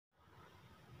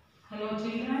Hello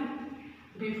children.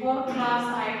 Before class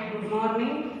good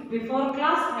morning. Before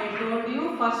class I told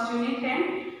you first unit and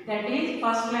that is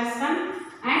first lesson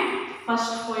and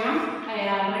first poem I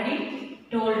already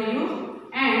told you,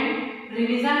 and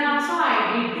revision also I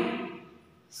did.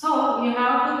 So you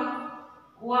have to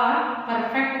work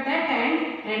perfect that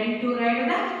and ready to write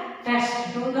the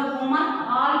test. Do the homework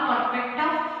all perfect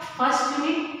of first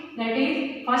unit, that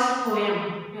is first poem.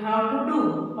 You have to do.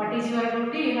 What is your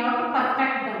duty? You have to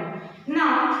perfect them.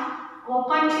 Now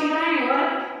open children your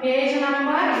page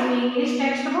number in English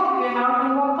textbook. You have to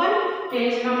open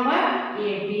page number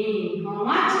 18. How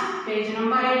much? Page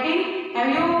number 18. Have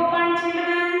you opened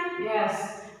children?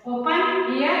 Yes.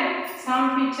 Open here some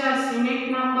pictures.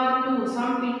 Unit number 2.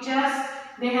 Some pictures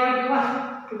they have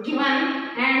given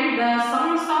and the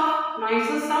sounds of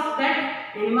noises of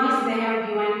that animals they have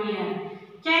given here.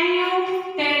 Can you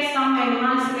tell some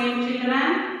animals name children?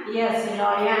 Yes,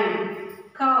 lion,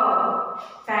 cow,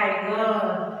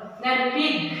 tiger, then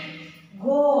pig,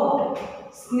 goat,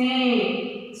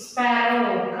 snake,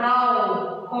 sparrow,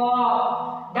 crow,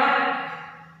 cock, duck,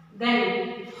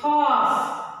 then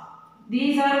horse.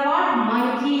 These are what?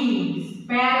 Monkeys,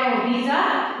 sparrow. These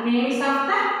are names of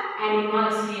the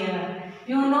animals here.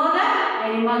 You know the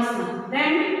animals now.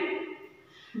 Then,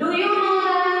 do you know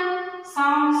the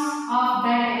sounds of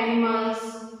that animals?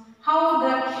 How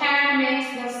the cat makes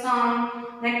the sound?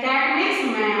 The cat makes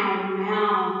meow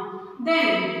meow.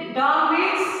 Then dog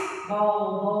makes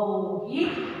bow bow.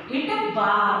 It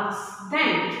barks.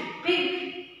 Then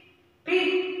pig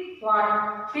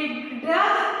what? Pig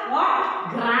does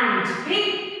what? Grunts.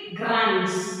 Pig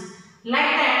grunts.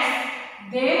 Like that.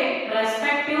 Their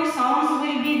respective sounds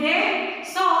will be there.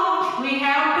 So we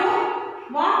have to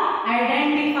what?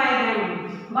 Identify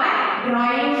them by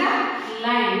drawing the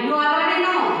line. You already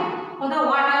know what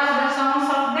are the sounds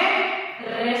of their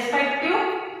respective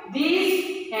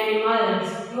these animals.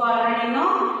 You already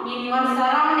know in your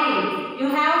surrounding. You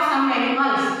have some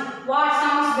animals. What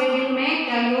sounds they will make?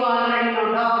 You already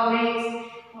know. Dog makes,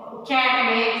 cat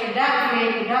makes, duck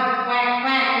makes, duck quack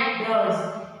quack it does.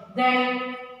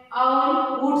 Then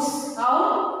owl woods.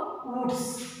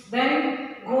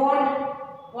 Then goat,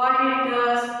 what it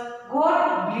does?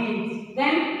 Goat bleeds.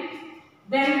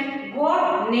 Then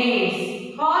goat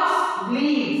neighs. Horse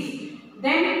bleeds.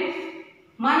 Then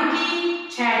monkey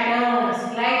chatters.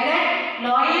 Like that,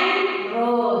 lion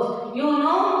roars. You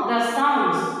know the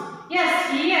sounds.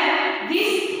 Yes, here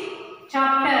this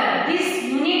chapter, this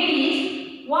unit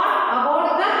is what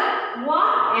about the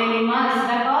what animals?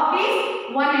 The topic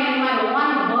is one animal,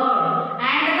 one bird,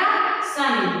 and the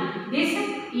sun. This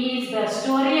is the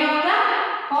story of the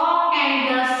cock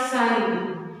and the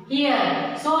sun.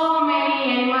 Here, so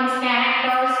many animals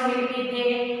characters will be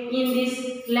there in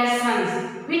these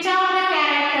lessons. Which are the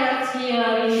characters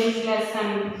here in this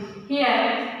lesson?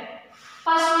 Here,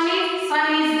 first one is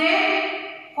sun is there,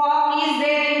 cock is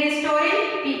there in this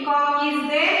story, peacock is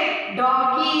there,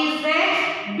 donkey is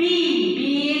there,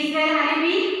 bee is there,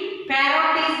 honeybee,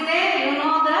 parrot is there. You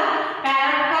know the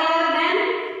parrot color. Then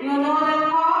you know the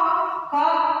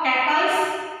cock cackles.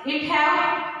 It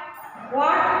have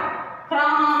what?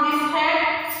 Crown on this head.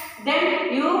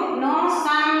 Then you know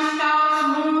sun, stars,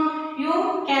 moon.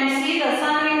 You can see the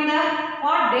sun in the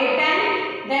what?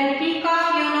 Daytime. Then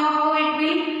peacock, you know how it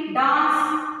will dance.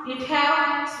 It have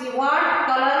what?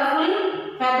 Colorful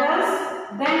feathers.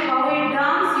 Then how it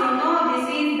dance, you know this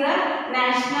is the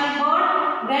national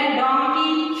bird. Then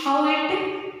donkey,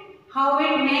 how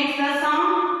it makes the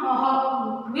sound.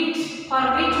 For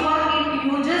which work it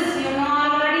uses, you know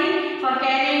already, for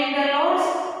carrying the loads.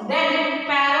 Then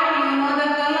parrot, you know the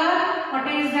color. What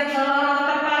is the color of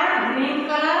the parrot? Green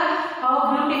color. How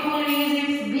beautiful is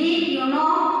its beak, you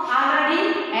know already.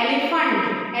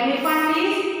 Elephant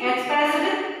is expressed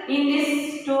in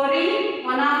this story.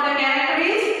 One of the character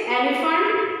is elephant.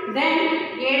 Then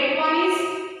eighth one is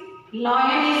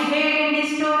lion is there in this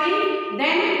story.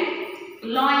 Then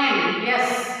lion,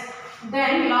 yes.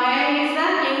 Then lion is the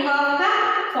king of the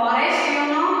forest, you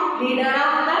know, leader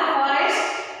of the forest.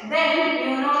 Then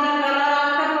you know the color of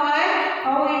the forest,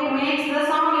 how it makes the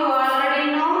sound, you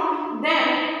already know. Then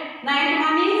ninth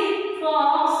one is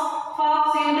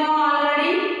fox, you know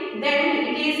already. Then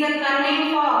it is the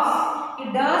cunning fox.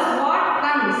 It does what?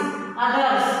 Comes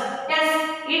others. Yes,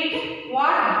 it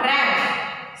what? Grabs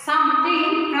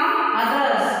something from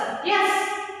others. Yes.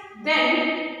 Then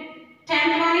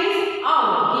 10th one is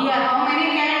owl. Here how many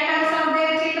characters are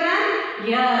there children?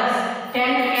 Yes,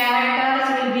 10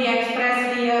 characters will be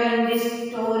expressed here in this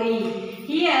story.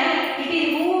 Here it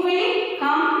is who will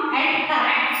come at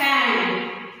correct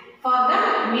time for the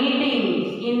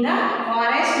meeting in the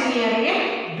forest near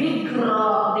a big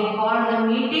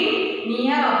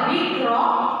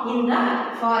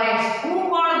forest. Who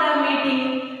called the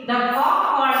meeting? The cock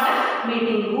called the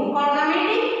meeting. Who called the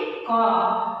meeting?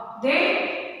 Cock.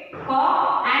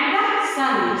 Cock and the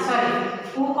sun. Sorry.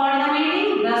 Who called the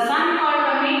meeting? The sun called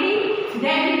the meeting.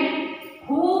 Then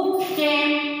who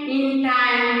came in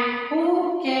time?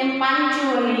 Who came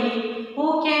punctually?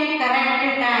 Who came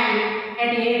correct time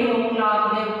at 8 o'clock?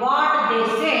 What they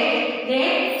say? They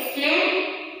came.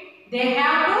 They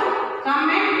have to come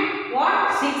at what?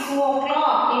 6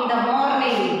 o'clock in the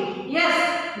morning. Yes,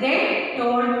 they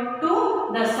told to,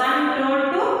 the sun told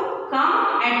to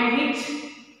come at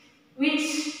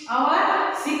which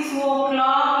hour? 6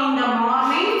 o'clock in the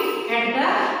morning at the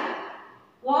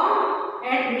what?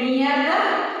 At near the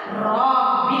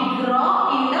rock, big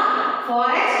rock in the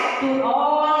forest, to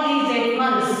all these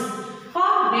animals.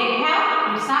 For they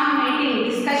have some meeting,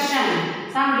 discussion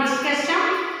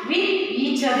with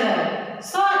each other.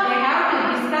 So they have to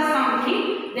discuss something.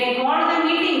 They call the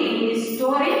meeting in this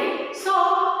story. So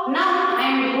now I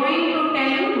am going to tell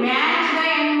you, match the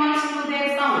animals to their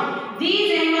sound. These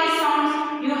animal sounds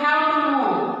you have to know.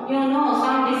 You know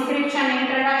some description,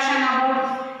 introduction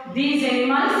about these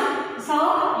animals. So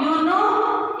you know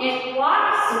what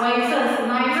noises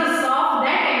of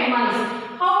that animals.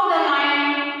 How the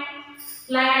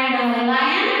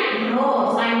lion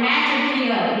roars. I matched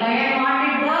here. Lion, what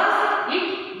it does? It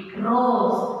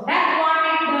roars. That what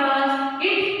it does?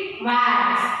 It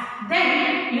wags. Then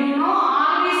you know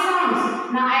all these sounds.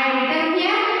 Now I have written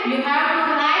here. You have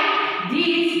to write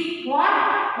these what?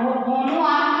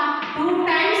 Homework 2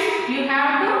 times. You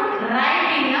have to write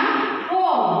in a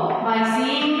poem. By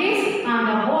seeing this on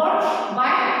the board,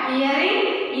 by hearing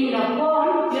in the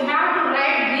poem, you have to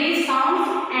write these sounds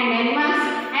and animals,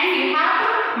 and you have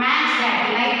to match that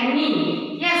like me.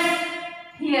 Yes,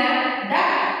 here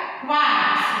duck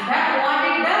quacks. Duck, what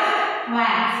it does?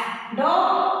 Quacks.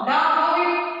 Dog, how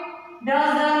it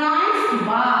does the noise?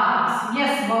 Barks.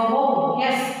 Yes, bow.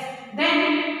 Yes. Then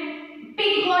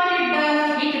pig, what it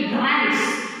does? It grunts.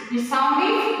 The sound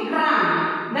is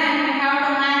grunt. Then we have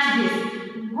to match this.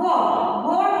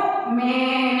 Goat,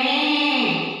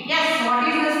 meh. Yes, what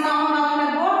is the sound of the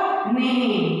goat?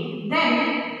 Meh. Then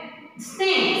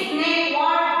snake,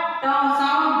 what the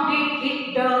sound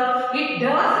it does? It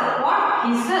does what?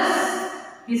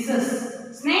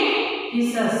 Hisses. Snake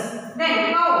hisses.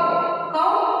 Then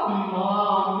cow,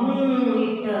 moo.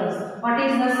 It does. What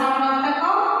is the sound of the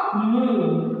cow?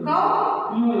 Moo.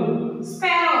 Cow, moo.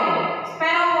 Sparrow,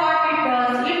 what it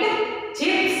does? It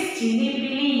chips.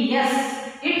 Chili. Yes,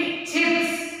 it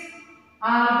chips.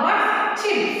 Bird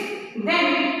chips.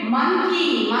 Then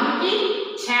monkey,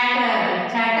 chatter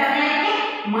like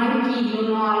a monkey, you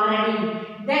know already.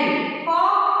 Then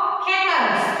cock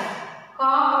cackles.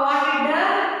 Cock, what it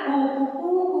does?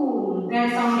 Coo. That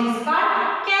sound is called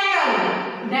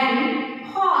cackle. Then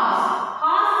horse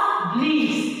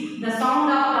bleats. The sound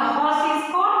of the horse is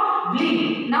called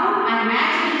bleat. Now I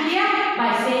matched here by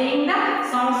saying the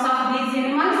sounds of these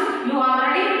animals. You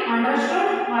already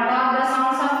understood what are the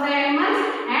sounds of the animals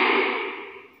and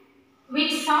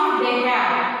which sound they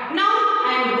have. Now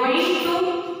I am going to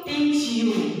teach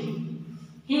you.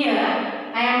 Here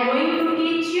I am going to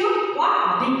teach you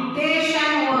what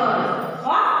dictation word.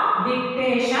 What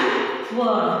dictation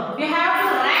word. You have to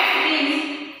write these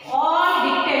all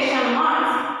dictation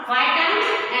words 5 times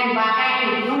and back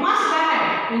it. You must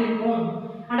back it in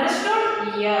home.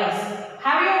 Understood? Yes.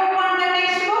 Have you opened the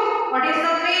textbook? What is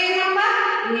the page number?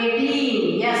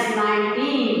 18. Yes,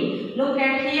 19. Look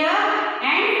at here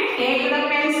and take the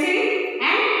pencil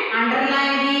and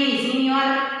underline these in your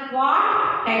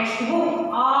what? Textbook.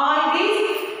 All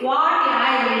these what I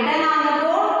have written on the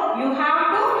board, you have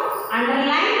to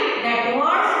underline that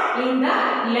words in the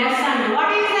lesson. What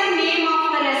is the name of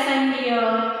the lesson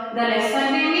here? The lesson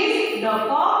name is the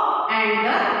cock and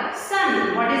the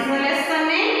sun. What is the lesson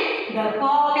name? The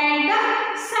cock and the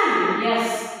sun. Yes.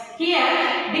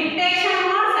 Here dictation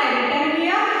words I written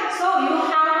here. So you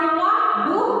have to what?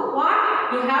 Do what?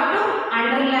 You have to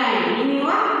underline in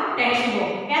your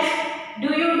textbook. Yes. Do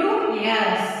you do?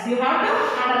 Yes. You have to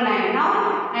underline.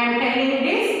 Now I am telling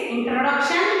this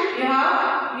introduction.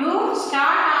 You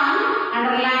start on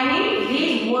underlining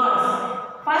these words.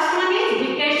 First one is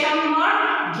dictation word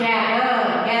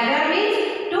gather. Gather means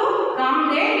to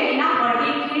come there in a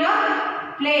particular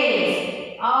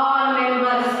place. All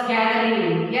members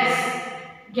gathering. Yes,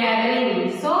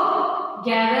 gathering. So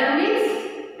gather means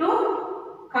to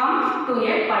come to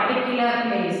a particular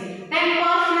place. Then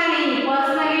personally means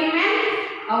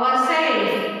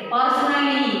ourselves.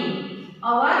 Personally,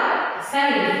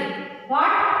 ourself.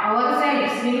 What?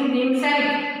 Ourselves means himself,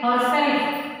 herself.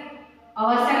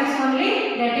 Ourselves only.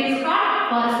 That is called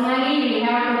personally. We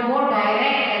have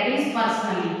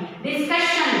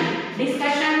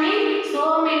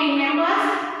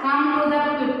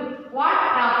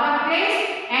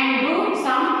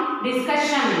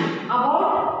discussion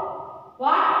about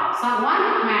what? Some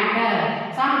one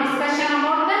matter. Some discussion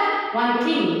about the one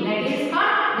thing. That is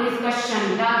called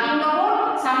discussion. Talking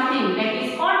about something. That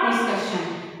is called discussion.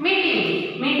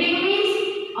 Meeting. Meeting means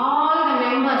all the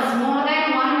members, more than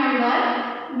one member,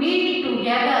 meet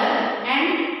together and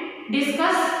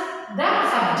discuss the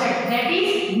subject. That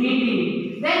is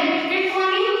meeting. Then fifth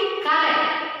one is collect.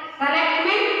 Collect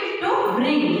means to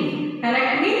bring.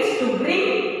 Collect means to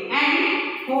bring and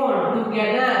hold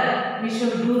together. We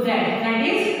should do that. That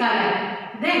is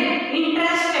collect. Then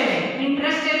interested.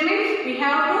 Interested means we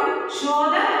have to show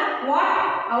the what?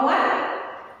 Our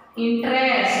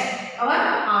interest. Our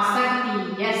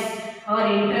asakti. Yes. Our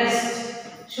interest.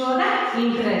 Show the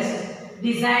interest.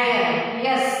 Desire.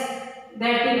 Yes.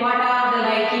 That is what are the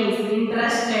likings.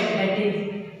 Interested. That is.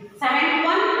 Seventh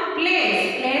one,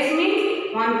 place. Place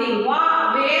means one thing.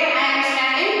 What, where I am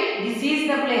standing, this is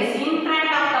the place. In front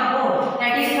of the board.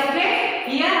 That is the place.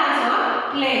 Here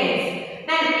also place.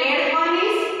 Then eighth one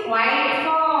is quiet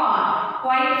for.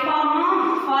 Quiet for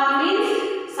mom. For means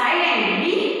silent.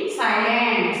 Be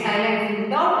silent. Silent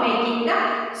without making the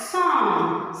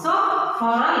sound. So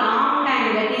for a long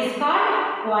time, that is called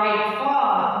quiet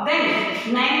for. Then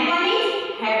ninth one is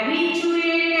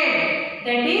habituated.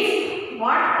 That is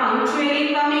what?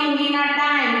 Punctually coming in a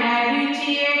time.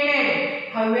 Habituated.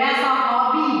 Havyas or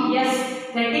hobby. Yes,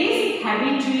 that is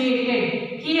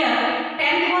habituated. Here,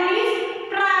 10th one is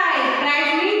prize.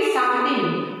 Prize means something.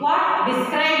 What?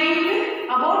 Describing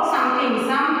about something.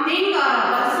 Something or a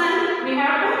person we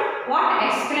have to what?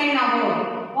 Explain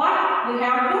about. What? We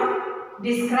have to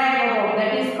describe about.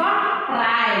 That is called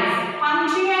prize.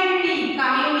 Punctuality.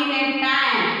 Coming in a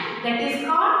time. That is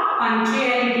called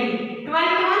punctuality.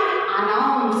 12th one.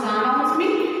 Announce. Announce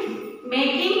means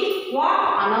making what?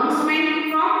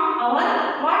 Announcement from our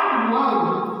what? Mom.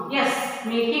 Yes,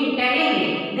 making,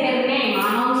 telling their name.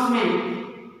 Announcement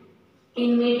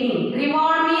in meeting.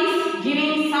 Reward means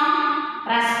giving some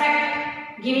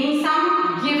respect, giving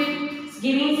some gifts,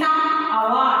 giving some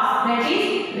awards. That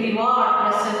is reward.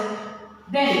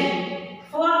 Then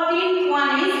 14th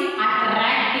one is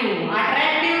attractive.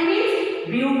 Attractive means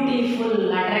beautiful.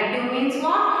 Attractive means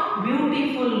what?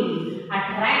 Beautiful.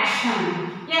 Attraction.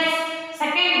 Yes.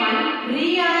 Second one,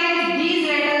 rearrange these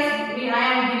letters. I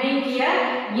am giving here.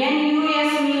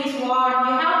 NUS means what?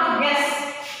 You have to guess.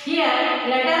 Here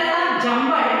letters are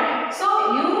jumbled. So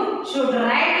you should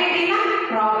write it in a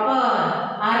proper,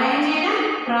 arrange in a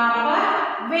proper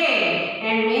way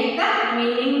and make the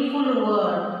meaningful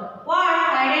word. What?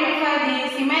 Identify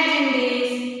this. Imagine this.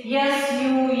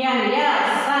 S-U-N. Yes,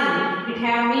 sun. It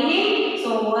have meaning. So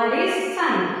word is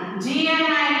sun.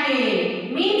 G-N-I-K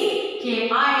means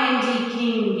K-I-N-G,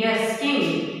 king. Yes, king.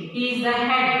 He is the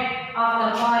head of the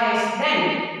forest. Then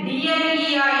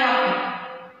D-L-E-I-F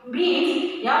means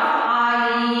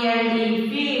F-R-E-L-D,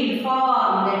 field,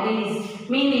 farm. That is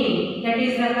meaning. That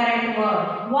is the correct word.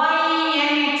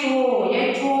 Y-N-H-O,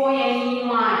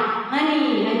 H-O-N-E-Y,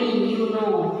 honey, honey, you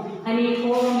know. Honey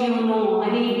comb, you know.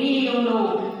 Honey bee, you know.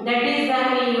 That is the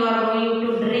honey you are going to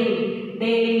drink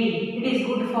daily. It is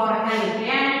good for health.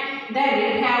 And then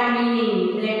it have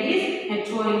meaning. That is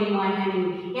H-O-N-E-Y, honey.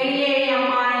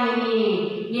 L-A-M-I-N-E,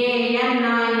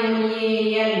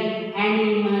 A-N-I-M-A-L,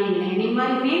 animal.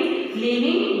 Animal means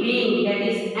living being. That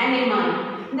is animal.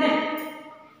 Then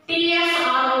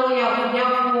T-S-R-O-F,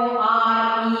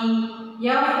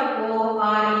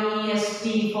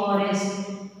 F-O-R-E-S-T, forest.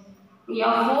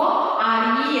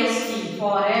 F-O-R-E-S-T,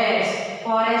 forest.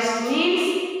 Forest means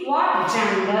what?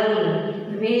 Jungle.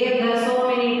 Where there are so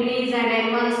many trees and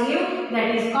animals live, that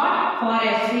is called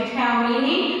forest, which have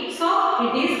meaning. So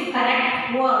it is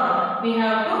correct word. We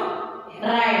have to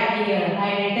write here. I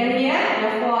written here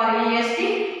F-O-R-E-S-T,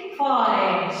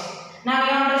 forest. Now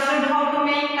you understood how to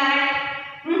make correct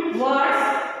words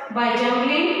by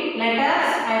jumbling letters.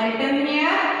 I written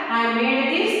here. I made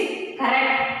this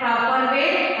correct proper way.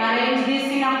 Arrange this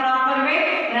in a proper way.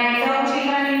 Write down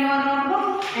children in your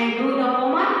notebook and do the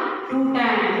homework 2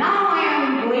 times. Now I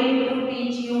am going to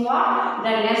teach you what?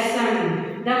 The lesson.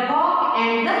 The cock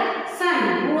and the sun.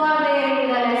 Who are there in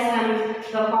the lesson?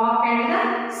 The cock and the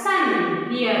sun.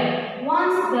 Here.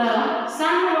 Once the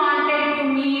sun wanted to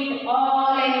meet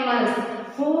all animals.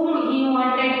 Whom he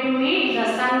wanted to meet? The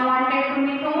sun wanted to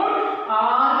meet whom?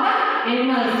 All the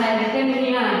animals. I written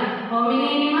here. How many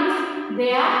animals?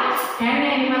 There are 10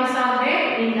 animals are there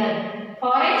in the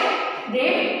forest.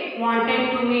 They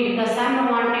wanted to meet. The sun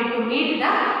wanted to meet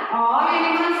the all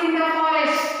animals in the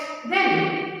forest. Then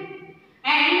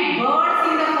and birds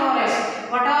in the forest.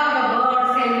 What are the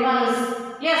birds, animals?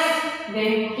 Yes.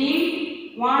 Then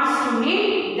he wants to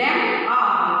meet them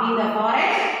all in the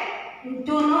forest.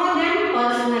 to know them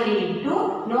personally, to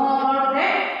know about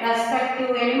that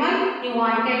respective animal he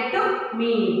wanted to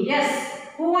meet. Yes,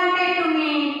 who wanted to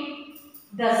meet?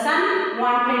 The son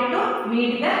wanted to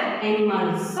meet the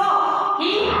animals. So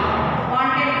he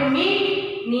wanted to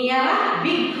meet near a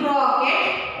big rock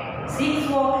at 6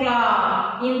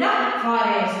 o'clock in the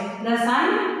forest. The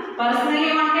son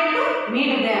personally wanted to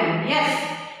meet them.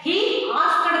 Yes, he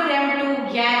asked them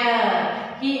to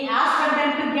gather. He asked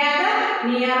them to gather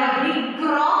near a big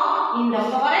rock in the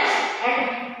forest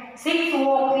at 6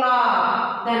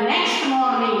 o'clock the next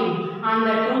morning. On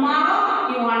the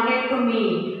tomorrow he wanted to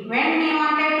meet. When he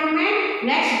wanted to meet?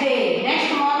 Next day,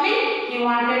 next morning he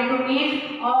wanted to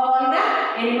meet all the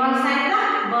animals and the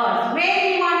birds. Where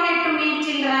he wanted to meet,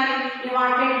 children? He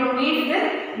wanted to meet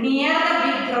near the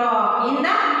big rock in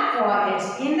the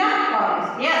forest. In the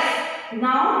forest. Yes.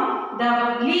 Now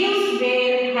the leaves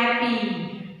were happy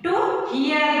to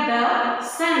hear the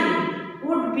sun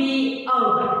would be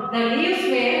out. The leaves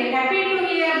were happy to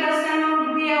hear the sun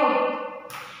would be out.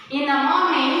 In the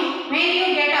morning, when you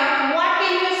get up, what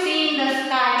can you see in the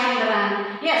sky,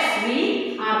 children? Yes,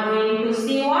 we are going to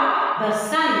see what? The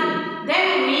sun.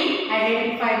 Then we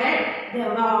identify that the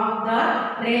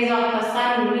rays of the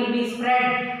sun will be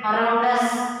spread around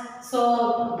us.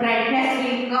 So brightness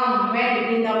will come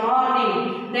when in the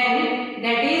morning. Then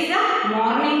that is the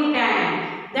morning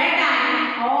time. That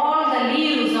time all the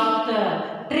leaves of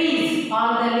the trees,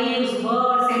 all the leaves,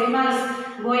 birds, animals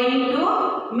going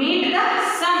to meet the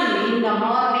sun in the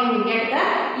morning.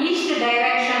 At the east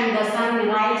direction the sun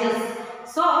rises.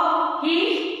 So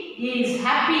he is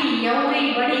happy.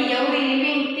 Everybody, every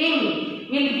living thing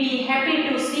will be happy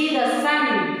to see the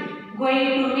sun,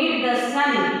 going to meet the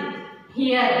sun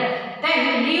here.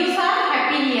 Then leaves are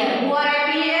happy here. Who are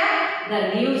happy here?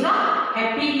 The leaves are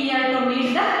happy here to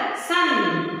meet the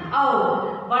sun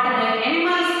out. But the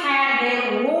animals had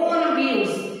their own views.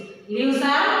 Leaves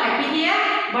are happy here,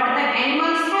 but the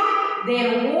animals have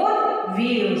their own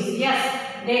views. Yes,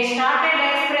 they started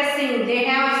expressing. They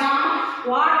have some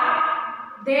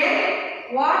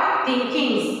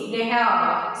thinkings. They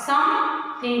have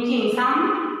some thinking,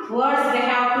 some words they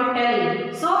have to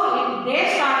tell. So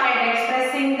they started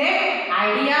expressing their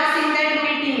ideas in that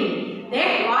meeting.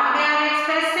 What they are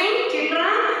expressing,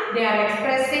 children? They are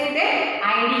expressing their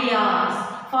ideas.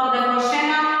 For the question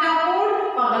of the moon,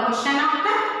 for the question of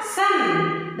the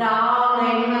sun, all the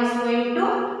animals going to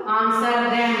answer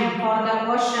them for the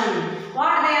question.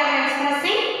 What they are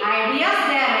expressing? Ideas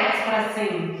they are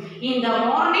expressing. In the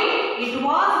morning, it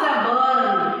was the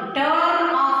turn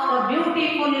of the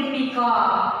beautiful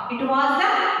peacock. It was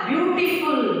the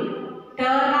beautiful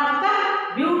turn of the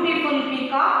beautiful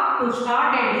peacock to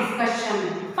start a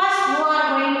discussion. First,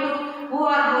 who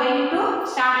are going to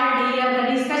start here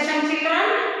the discussion, children?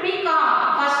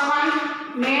 Peacock. First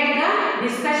one made the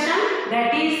discussion.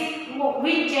 That is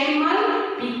which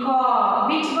animal? Peacock.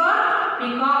 Which bird?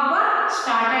 Peacock bird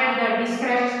started the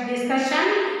discussion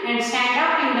and stand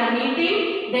up in the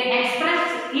meeting. They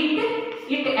expressed it.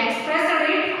 It expressed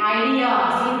its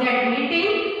ideas in that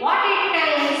meeting. What it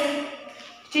tells?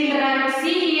 Children,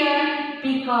 see here.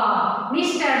 Peacock.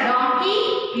 Mr. Donkey,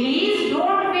 please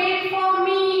don't wait for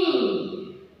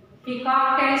me.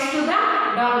 Peacock tells to the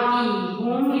donkey.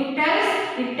 Whom it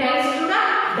tells? It tells to the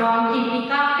donkey.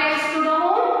 Peacock tells to the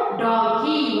whom?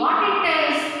 Donkey. What it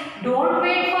tells? Don't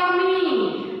wait for me.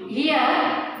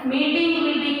 Here, meeting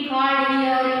will be called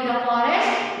here in the forest,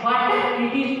 but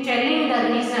it is telling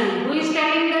the reason. Who is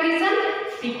telling the reason?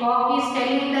 Peacock is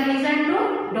telling the reason to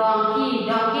donkey.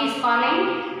 Donkey is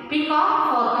calling Peacock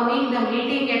for coming the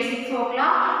meeting at 6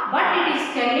 o'clock, but it is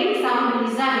telling some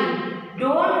reason.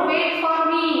 Don't wait for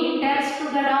me, it tells to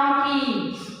the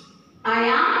donkey.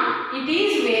 It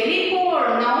is very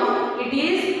cold now. It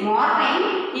is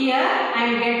morning. Here I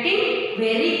am getting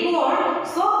very cold.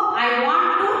 So I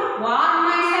want to warm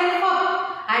myself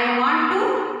up. I want to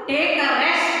take a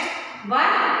rest.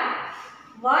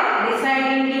 But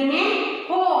residing in a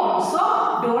home. So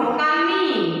don't call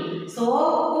me. So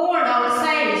cold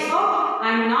outside. So I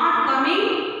am not coming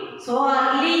so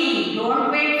early.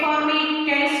 Don't wait for me. It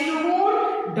tells to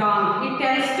whom? Donkey. It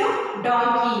tells to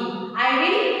donkey. I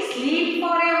will sleep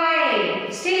for a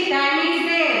while. Still time is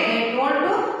there. They told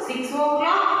to 6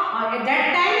 o'clock. At that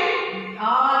time,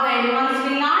 all the animals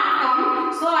will not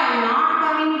come. So I am not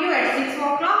coming you at 6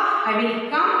 o'clock. I will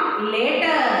come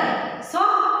later. So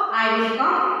I will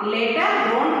come later.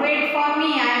 Don't wait for me.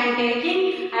 I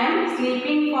am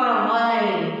sleeping for a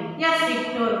while. Yes,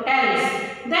 it tells.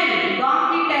 Then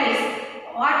donkey tells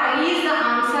what is the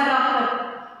answer of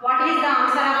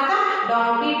the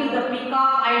donkey to the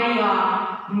peacock idea.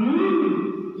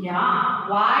 Yeah,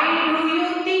 why do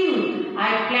you think I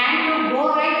plan to go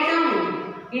right now?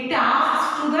 It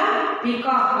asks to the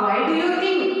peacock, why do you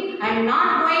think? I am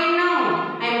not going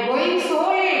now. I am going so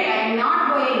late. I am not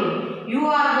going. You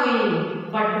are going.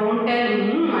 But don't tell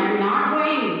him I am not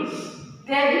going.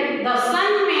 Then the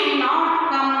sun may not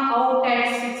come out at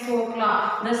 6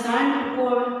 o'clock. The sun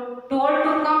told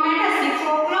to come at 6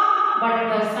 o'clock, but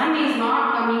the sun is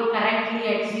not coming correctly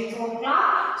at 6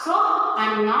 o'clock. So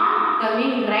I am not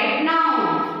coming right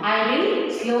now. I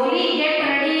will slowly get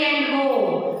ready and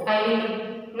go. I will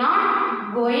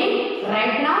not going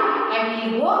right now. I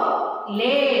will go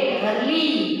late,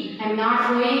 early. I am not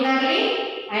going early.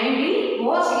 I will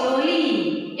go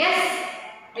slowly. Yes,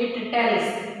 it tells.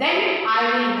 Then I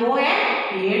will go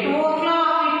at 8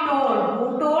 o'clock, it told. Who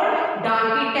told?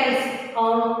 Donkey tells.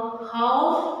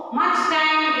 How much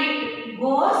time it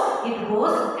goes? It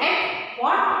goes at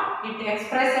what? It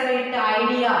expresses its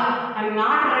idea. I am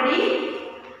not ready.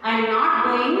 I am not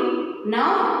going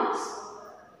now.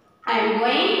 I am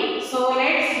going so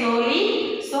late,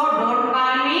 slowly. So don't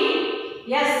call me.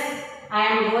 Yes, I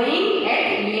am going at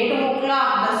 8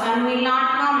 o'clock. The sun will not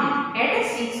come at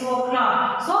 6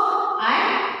 o'clock. So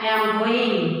I am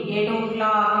going 8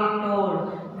 o'clock, it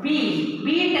told.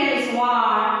 B tells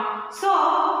what? So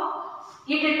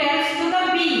it tells to the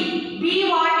B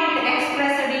what it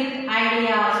expressed its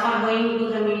ideas for going to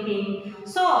the meeting.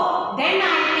 So then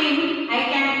I think I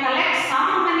can collect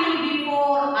some honey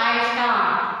before I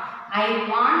start. I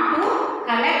want to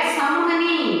collect some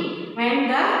honey. When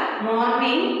the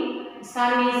morning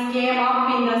sun came up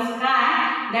in the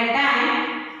sky, that time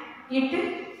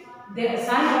the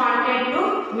sun wanted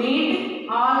to meet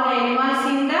all the animals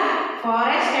in the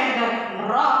forest at the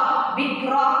rock, big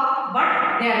rock,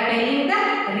 but they are telling the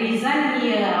reason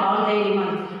here, all the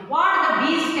animals. What the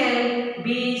bees tell?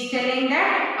 Bee is telling that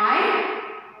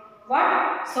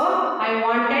what? So I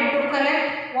wanted to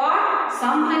collect what?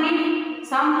 Some honey,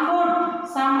 some food,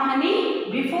 some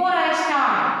honey before I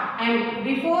start. And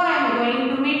before I am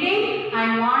going to meeting,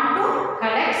 I want to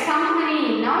collect some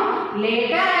honey. Now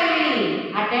later I will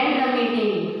attend the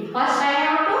meeting. First I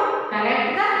have to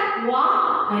collect the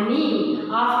honey.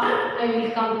 After I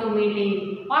will come to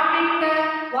meeting.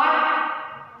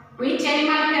 Which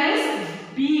animal tells?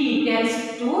 Bee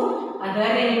tells to other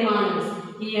animals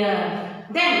here.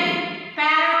 Then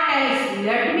parrot tells,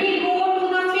 let me go to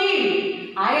the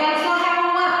field. I also have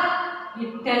work.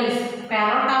 It tells,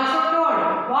 parrot also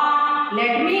told, what?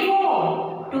 Let me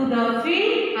go to the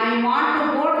field. I want to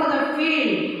go to the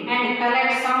field and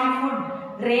collect some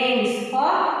food grains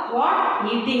for what?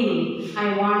 Eating.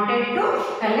 I wanted to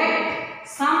collect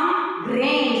some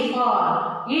grains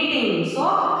for eating. So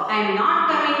I am not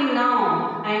coming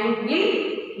now. I will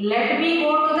let me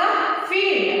go to the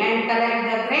field and collect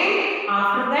the grain.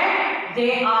 After that,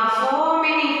 there are so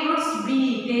many fruits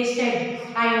be tasted.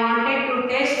 I wanted to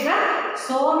taste the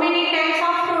so many types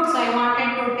of fruits. I wanted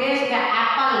to taste the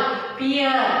apple,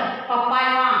 pear,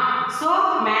 papaya,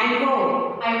 so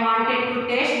mango. I wanted to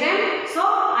taste them. So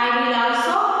I will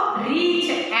also reach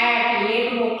at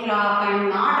 8 o'clock. I am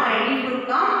not ready to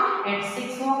come at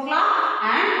 6 o'clock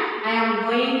and I am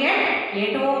going at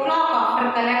 8 o'clock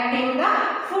after collecting the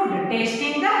food,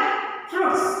 tasting the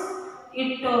fruits.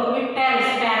 It tells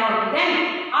parrot.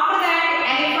 Then after that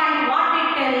elephant what it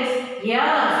tells?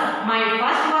 Yes, my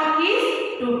first work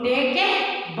is to take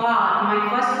a bath. My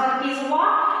first work is what?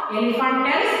 Elephant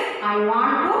tells, I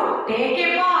want to take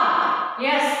a bath.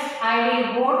 Yes, I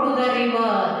will go to the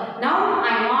river. Now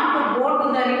I want to go to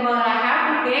the river. I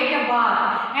have to take a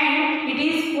bath. And it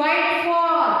is quite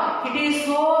far. It is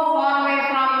so far away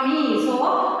from me.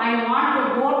 So I want to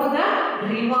go to the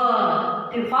river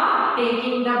for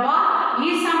taking the bath.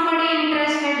 Is somebody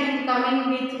interested in coming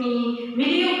with me?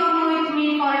 Will you come with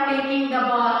me for taking the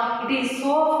bath? It is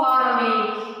so far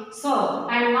away. So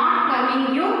I am not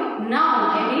coming you now.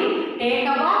 I will take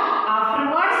a bath.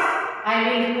 Afterwards, I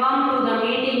will come to the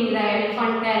meeting. The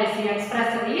elephant tells, he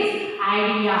expresses his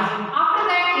idea. After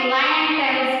that, lion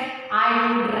tells, I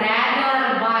would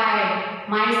rather by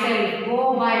myself,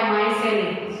 go by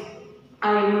myself.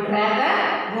 I would rather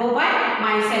go by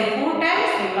myself. Who tells?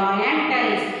 Lion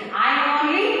tells, I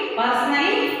only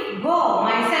personally go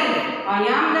myself. I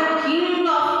am the king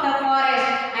of the forest.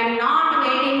 I am not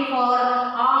waiting for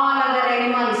all other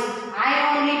animals. I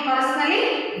only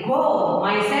personally go.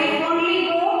 Myself only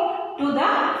go to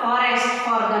the forest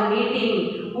for the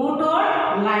meeting. Who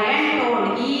told? Lion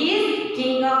told. He is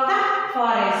king of the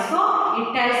forest. So it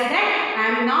tells that I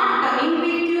am not coming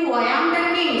with you. I am the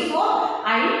king. So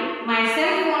I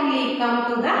myself only come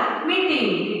to the meeting.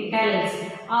 It tells.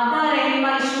 Other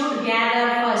animals should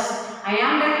gather first. I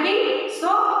am the king, so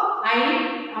I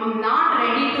I am not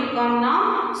ready to come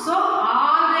now. So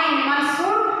all the animals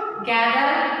should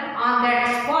gather on that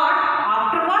spot.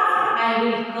 Afterwards, I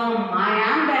will come. I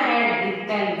am the head, it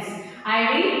tells. I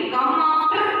will come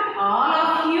after all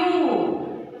of you.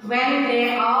 When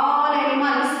they all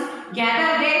animals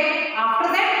gather there, after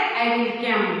that I will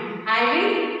come. I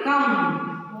will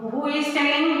come. Who is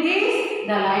telling this?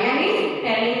 The lion is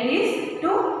telling this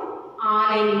to all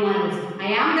animals. I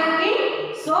am the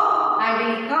king, so I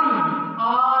will come.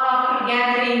 All after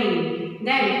gathering.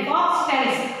 Then fox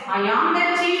tells, I am the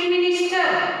chief minister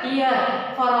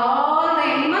here for all the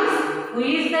animals. Who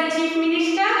is the chief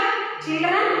minister?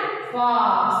 Children,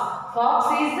 fox.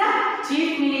 Fox is the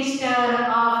chief minister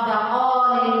of the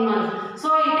all animals. So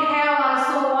it have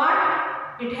also what?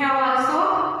 It have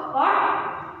also what?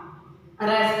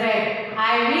 Respect.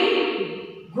 I will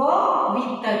go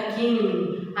with the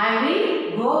king. I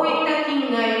will go with the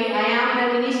king. I am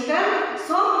the minister,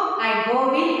 so I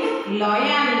go with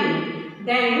lion.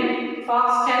 Then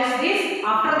fox tells this.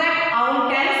 After that, owl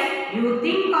tells, you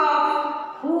think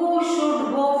of who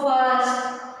should go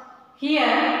first.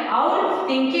 Here, owl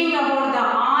thinking about the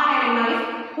all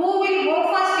animals. Who will go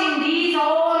first in these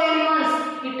all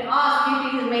animals? It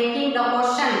asks, it is making the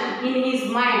question in his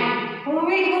mind. Who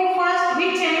will go first?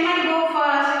 Which animal go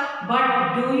first?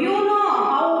 But do you know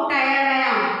how tired I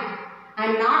am? I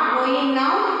am not going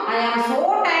now. I am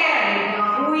so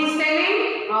tired. Who is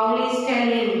telling? Owl is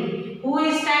telling. Who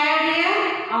is tired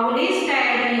here? Owl is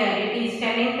tired here. It is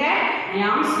telling that I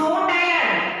am so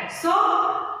tired. So,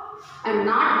 I am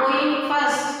not going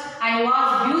first. I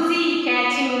was busy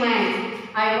catching mice.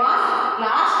 I was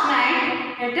last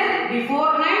night,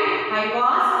 before night, I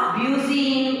was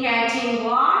busy in catching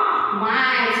what?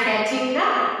 Mice, catching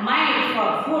the mice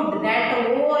for food. That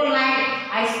whole night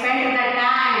I spent the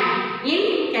time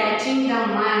in catching the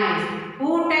mice.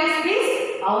 Who tells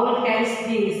this? Owl tells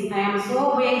this. I am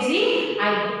so busy.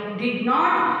 I did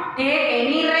not take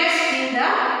any rest in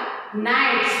the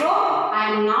night. So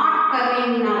I am not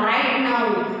coming right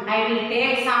now. I will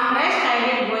take some rest. I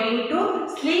will going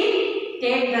to sleep.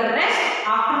 Take the rest.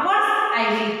 Afterwards I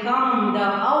will come. The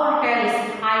owl tells,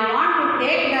 I want to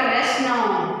take the rest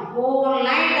now. Whole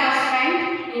night I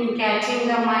spent in catching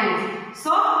the mice.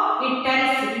 So it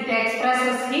tells, it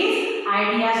expresses his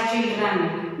ideas,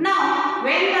 children. Now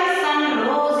when the sun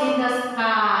rose in the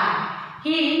sky,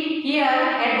 here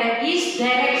at the east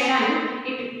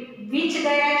direction, which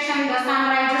direction the sun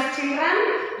rises, children?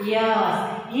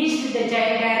 Yes, east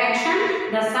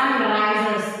direction the sun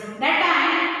rises. That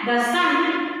time the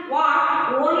sun,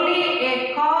 what? Only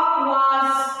a cock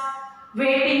was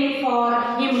waiting for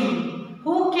him.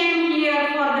 Who came here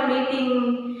for the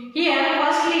meeting? Here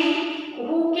firstly,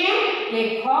 who came?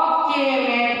 A cock came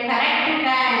at correct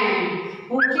time.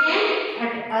 Who came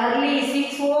at early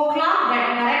 6 o'clock? That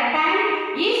correct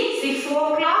time is 6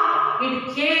 o'clock.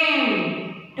 It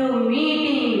came to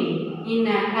meeting in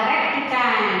a correct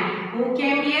time. Who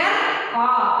came here?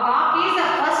 Cock. Cock is the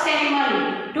first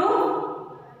animal to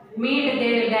meet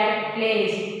there that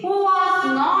place. Who was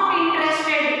not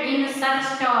interested in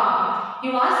such talk? He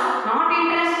was not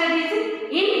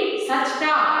interested in such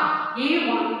talk. He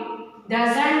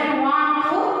doesn't want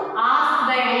to ask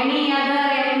the any other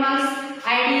animals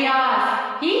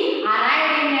ideas. He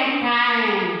arrived in a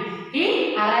time.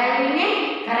 He arrived in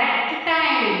a correct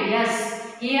time.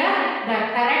 Yes. Here the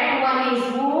correct one is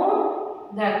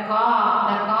who? The cock.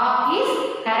 The cock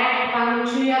is correct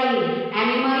punctual.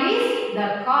 Animal is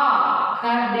the cock.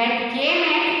 That came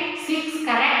at 6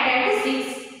 correct at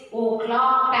 6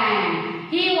 o'clock time.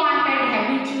 He wanted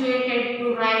habituated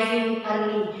to rising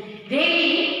early.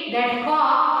 Daily that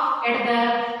cock at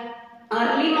the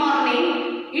early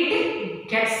morning, it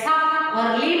gets up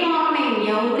early morning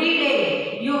every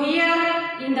day. You hear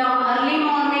in the early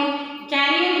morning,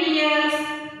 can you hear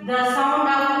the sound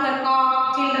of the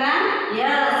cock, children?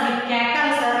 Yes, it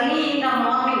cackles early in the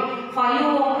morning, 5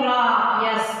 o'clock.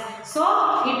 Yes. So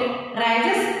it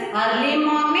rises early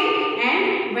morning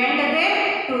and went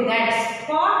there to that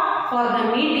spot for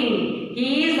the meeting.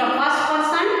 He is the first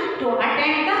person to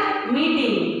attend the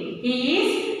meeting. He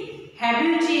is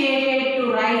habituated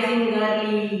to rising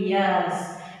early.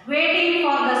 Yes. Waiting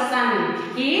for the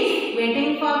sun. He is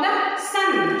waiting for the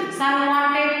sun. Sun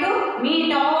wanted to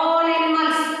meet all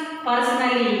animals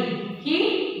personally.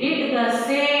 He did the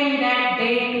same that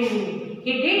day too.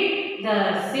 He did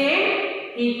the same.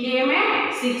 He came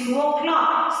at 6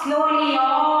 o'clock. Slowly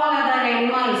all other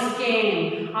animals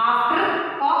came.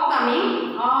 After cock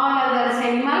coming, all other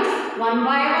animals one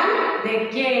by one they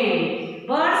came.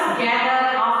 Birds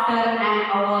gathered after an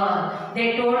hour.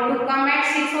 They told to come at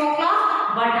 6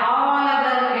 o'clock, but all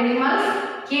other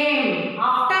animals came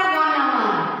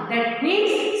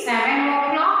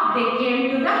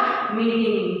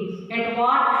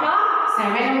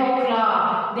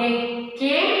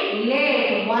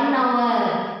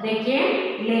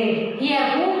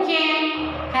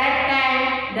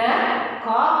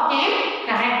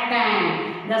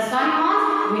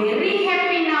very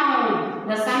happy now.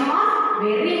 The sun was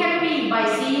very happy by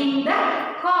seeing the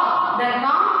cock. The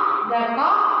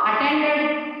cock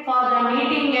attended for the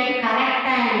meeting at correct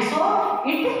time. So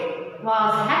it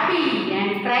was happy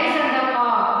and praised the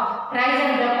cock,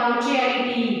 praised the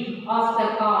punctuality of the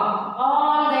cock.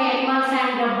 All the animals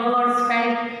and the birds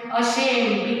felt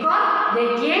ashamed because they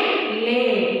came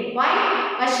late. Why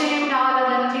ashamed all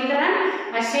other children?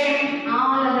 Ashamed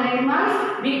all other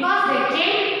animals because they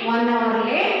came 1 hour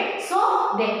late.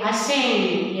 So they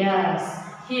ashamed. Yes.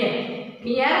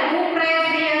 Here who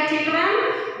praised here children?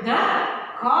 The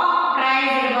cock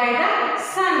praised by the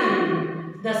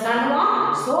sun. The sun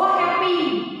was so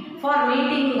happy for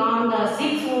meeting on the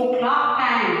 6 o'clock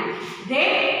time.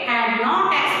 They had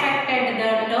not expected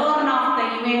the turn of the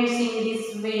events in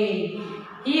this way.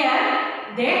 Here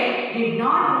they did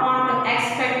not want to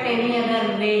expect any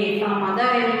other way from other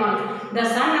animals. The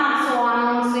sun also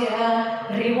announced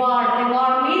a reward.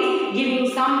 Reward means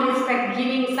giving some respect,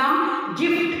 giving some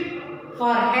gift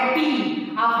for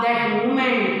happy of that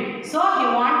moment. So he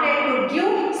wanted to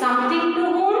give something to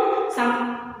whom?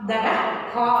 The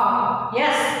cock.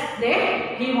 Yes,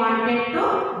 he wanted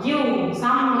to give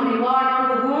some reward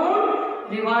to whom?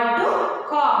 Reward to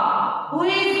cock. Who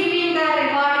is giving the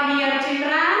reward here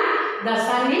children? The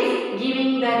sun is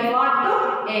giving the reward to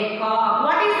a cock.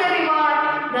 What is the reward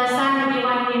the sun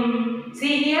given him?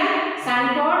 See here,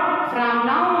 sun told, from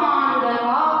now on the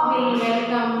cock will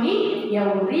welcome me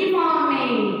every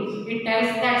morning. It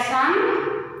tells that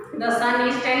the sun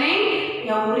is telling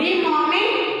every morning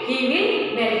he will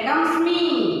welcomes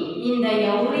me. In the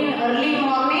early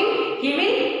morning he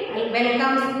will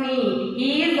welcomes me.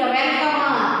 He is the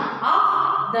welcomer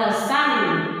of the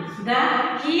sun.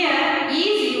 Here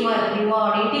is your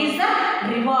reward. It is the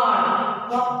reward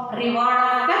of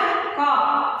the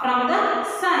cock from the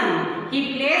sun.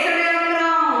 He placed a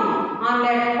crown on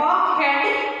that cock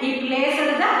head. He placed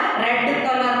the red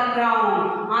color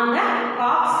crown on the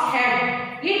cock's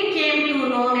head. It came to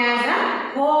known as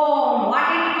a comb. What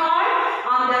it called?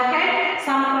 On the head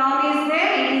some crown is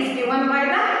there. It is given by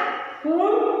the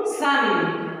whom?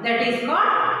 Sun. That is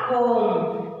called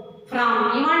comb. From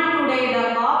even today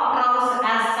the cock crows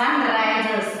as sun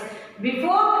rises.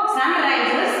 Before sun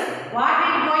rises, what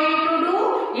it going to do?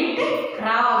 It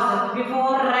crows.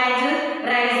 Before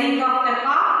rising of the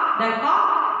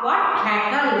cock what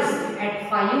cackles at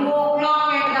 5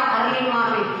 o'clock at the early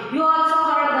morning. You also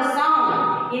heard the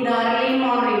sound in the early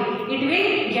morning. It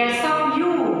will gets up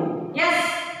you. Yes,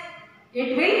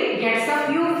 it will gets up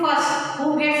you first.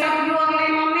 Who gets up you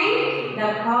early morning? The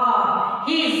cock.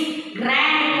 His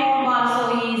grand comb also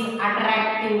is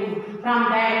attractive. From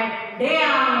that day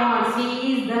onwards, he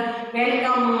is the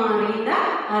welcomer in the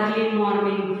early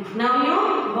morning. Now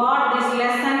you got this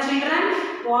lesson children.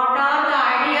 What are the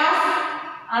ideas?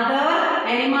 Other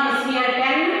animals here,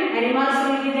 10 animals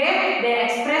will be there. They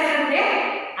expressed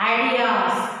their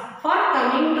ideas for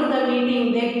coming to the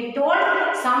meeting. They told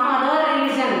some other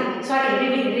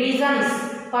reasons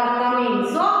for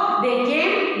coming. So they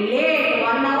came late,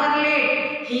 1 hour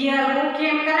late. Here who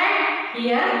came correct?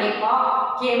 Here a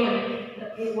cock came.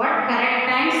 What correct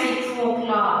time? 6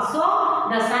 o'clock. So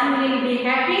the sun will be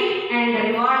happy and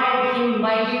rewarded him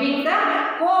by giving the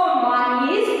comb on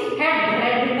his head,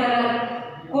 red color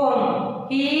comb.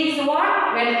 He is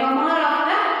what? Welcomer of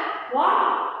the what?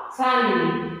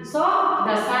 Sun. So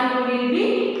the sun will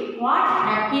be what?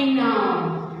 Happy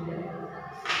now.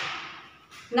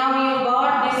 Now you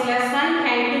got